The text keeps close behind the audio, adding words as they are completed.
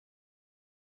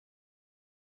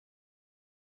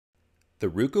The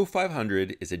Ruko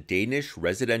 500 is a Danish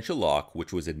residential lock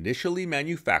which was initially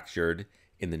manufactured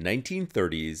in the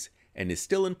 1930s and is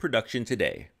still in production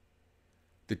today.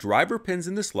 The driver pins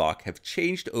in this lock have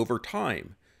changed over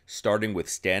time, starting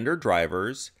with standard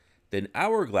drivers, then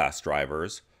hourglass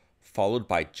drivers, followed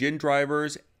by gin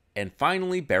drivers, and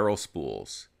finally barrel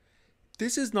spools.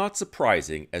 This is not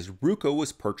surprising as Ruko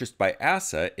was purchased by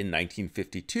ASA in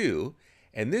 1952,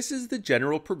 and this is the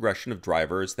general progression of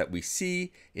drivers that we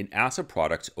see in ASA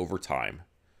products over time.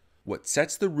 What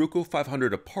sets the Ruko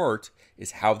 500 apart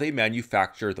is how they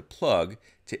manufacture the plug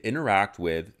to interact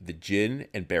with the gin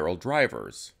and barrel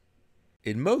drivers.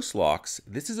 In most locks,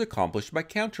 this is accomplished by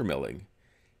countermilling.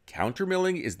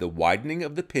 Countermilling is the widening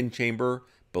of the pin chamber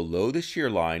below the shear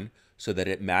line so that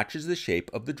it matches the shape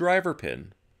of the driver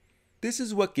pin. This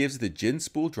is what gives the gin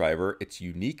spool driver its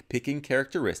unique picking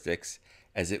characteristics,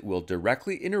 as it will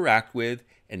directly interact with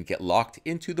and get locked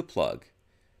into the plug.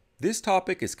 This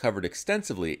topic is covered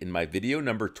extensively in my video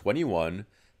number 21,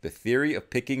 The Theory of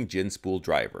Picking Gin Spool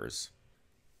Drivers.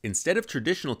 Instead of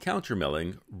traditional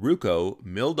countermilling, Ruko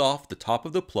milled off the top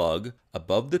of the plug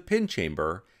above the pin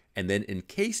chamber and then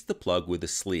encased the plug with a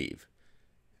sleeve.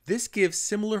 This gives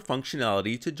similar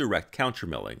functionality to direct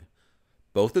countermilling.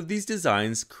 Both of these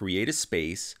designs create a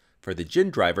space for the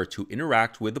gin driver to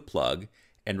interact with the plug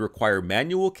and require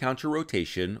manual counter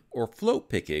rotation or float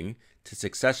picking to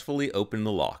successfully open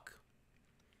the lock.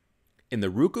 In the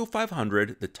Ruko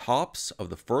 500, the tops of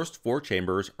the first 4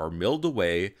 chambers are milled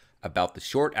away about the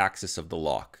short axis of the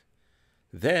lock.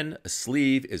 Then a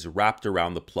sleeve is wrapped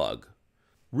around the plug.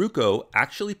 Ruko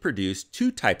actually produced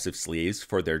 2 types of sleeves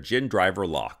for their gin driver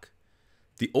lock.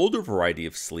 The older variety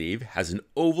of sleeve has an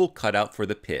oval cutout for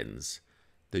the pins.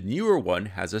 The newer one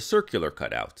has a circular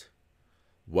cutout.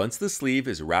 Once the sleeve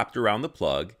is wrapped around the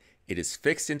plug, it is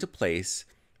fixed into place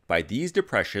by these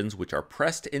depressions which are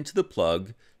pressed into the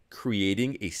plug,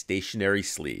 creating a stationary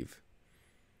sleeve.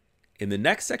 In the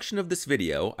next section of this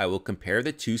video, I will compare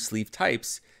the 2 sleeve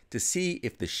types to see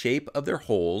if the shape of their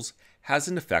holes has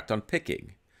an effect on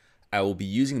picking. I will be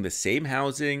using the same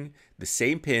housing, the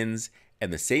same pins,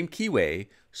 and the same keyway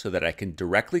so that I can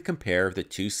directly compare the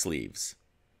 2 sleeves.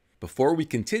 Before we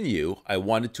continue, I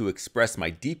wanted to express my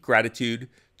deep gratitude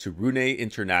to Rune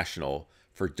International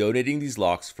for donating these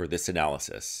locks for this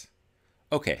analysis.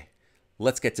 Okay,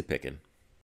 let's get to picking.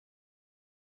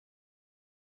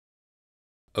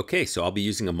 Okay, so I'll be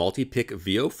using a Multipick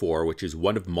V04, which is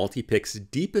one of Multipick's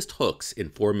deepest hooks in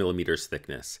 4mm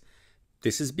thickness.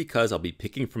 This is because I'll be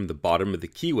picking from the bottom of the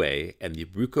keyway, and the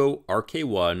Ruko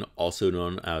RK1, also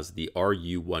known as the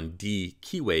RU1D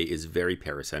keyway, is very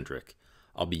paracentric.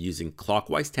 I'll be using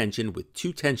clockwise tension with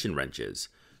 2 tension wrenches,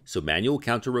 so manual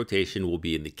counter rotation will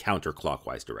be in the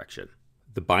counterclockwise direction.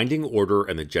 The binding order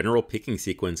and the general picking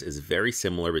sequence is very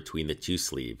similar between the 2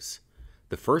 sleeves.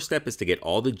 The first step is to get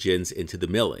all the gins into the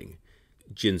milling.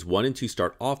 Gins 1 and 2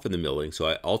 start off in the milling, so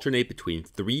I alternate between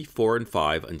 3, 4, and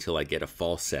 5 until I get a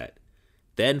false set.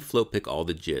 Then float pick all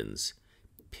the gins.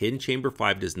 Pin chamber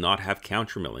 5 does not have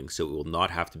countermilling, so it will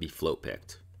not have to be float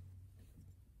picked.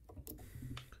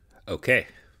 Okay,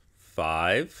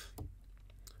 5,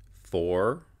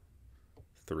 4,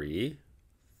 3,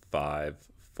 5,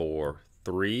 4,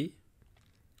 3,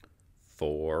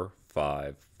 4,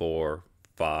 5, 4,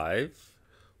 5.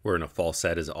 We're in a false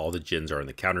set as all the gins are in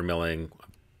the countermilling.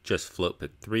 Just float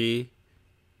picked 3.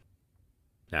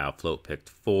 Now float picked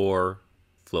 4,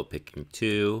 float picking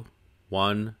 2,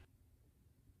 1,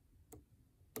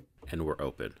 and we're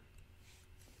open.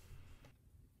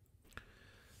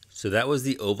 So that was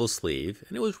the oval sleeve,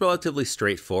 and it was relatively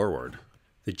straightforward.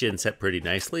 The gin set pretty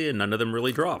nicely, and none of them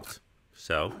really dropped.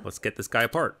 So let's get this guy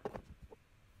apart.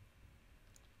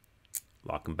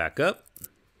 Lock him back up.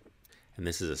 And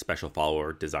this is a special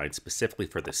follower designed specifically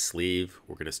for this sleeve.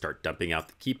 We're going to start dumping out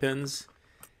the key pins.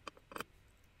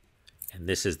 And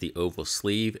this is the oval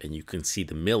sleeve, and you can see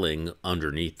the milling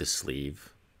underneath the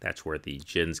sleeve. That's where the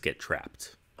gins get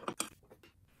trapped.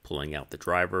 Pulling out the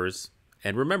drivers.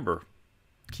 And remember,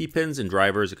 key pins and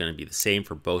drivers are going to be the same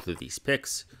for both of these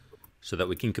picks so that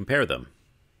we can compare them.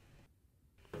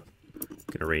 I'm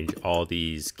going to arrange all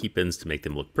these key pins to make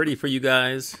them look pretty for you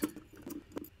guys.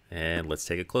 And let's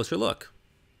take a closer look.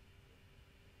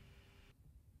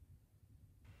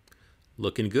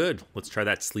 Looking good. Let's try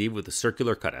that sleeve with the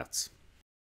circular cutouts.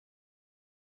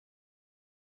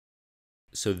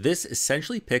 So this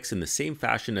essentially picks in the same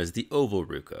fashion as the oval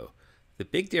Ruko. The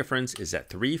big difference is that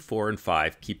 3, 4, and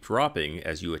 5 keep dropping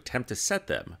as you attempt to set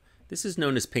them. This is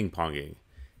known as ping-ponging.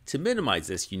 To minimize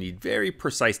this, you need very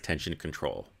precise tension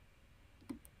control.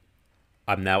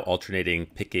 I'm now alternating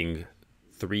picking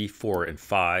 3, 4, and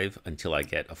 5 until I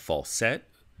get a false set.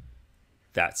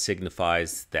 That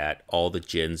signifies that all the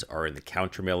gins are in the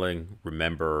countermilling.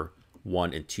 Remember,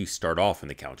 1 and 2 start off in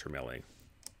the countermilling.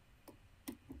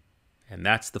 And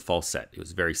that's the false set. It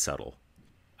was very subtle.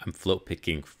 I'm float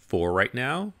picking 4 right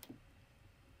now.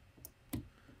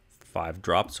 5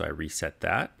 dropped, so I reset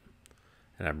that.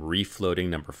 And I'm refloating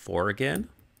number 4 again.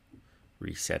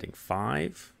 Resetting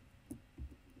 5.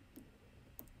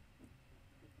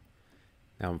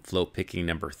 Now I'm float picking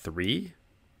number 3.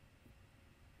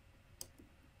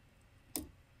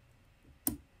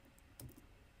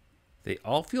 They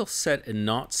all feel set and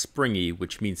not springy,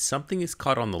 which means something is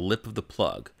caught on the lip of the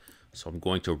plug. So I'm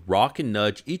going to rock and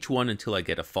nudge each one until I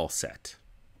get a false set.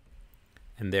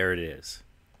 And there it is.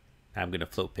 Now I'm going to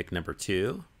float pick number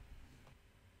 2.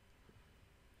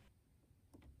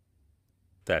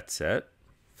 That's set.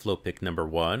 Float pick number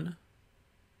 1.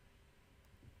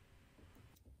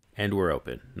 And we're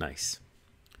open. Nice.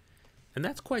 And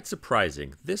that's quite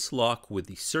surprising. This lock with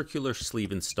the circular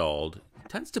sleeve installed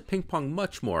tends to ping pong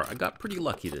much more. I got pretty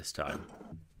lucky this time.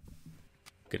 I'm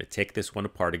going to take this one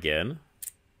apart again.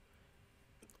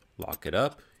 Lock it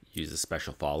up. Use a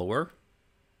special follower.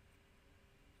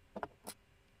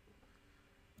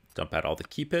 Dump out all the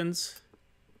key pins.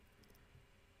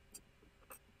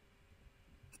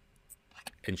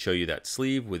 And show you that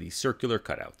sleeve with the circular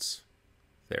cutouts.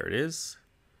 There it is.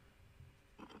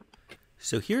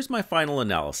 So here's my final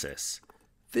analysis.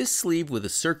 This sleeve with the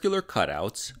circular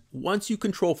cutouts, once you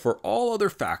control for all other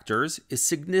factors, is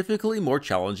significantly more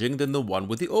challenging than the one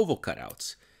with the oval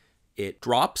cutouts. It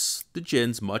drops the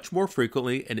gins much more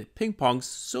frequently and it ping-pongs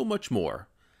so much more.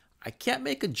 I can't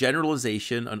make a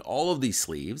generalization on all of these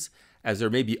sleeves, as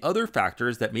there may be other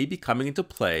factors that may be coming into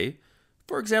play,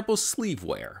 for example sleeve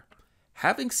wear.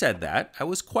 Having said that, I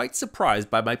was quite surprised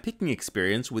by my picking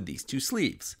experience with these two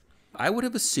sleeves. I would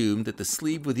have assumed that the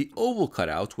sleeve with the oval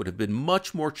cutout would have been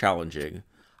much more challenging.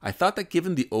 I thought that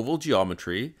given the oval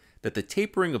geometry, that the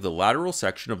tapering of the lateral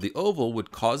section of the oval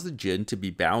would cause the gin to be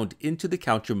bound into the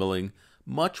countermilling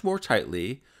much more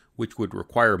tightly, which would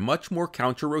require much more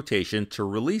counter rotation to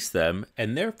release them,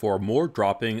 and therefore more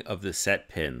dropping of the set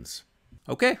pins.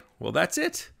 Okay, well that's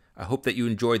it. I hope that you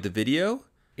enjoyed the video.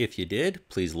 If you did,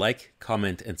 please like,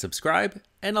 comment, and subscribe,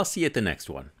 and I'll see you at the next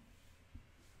one.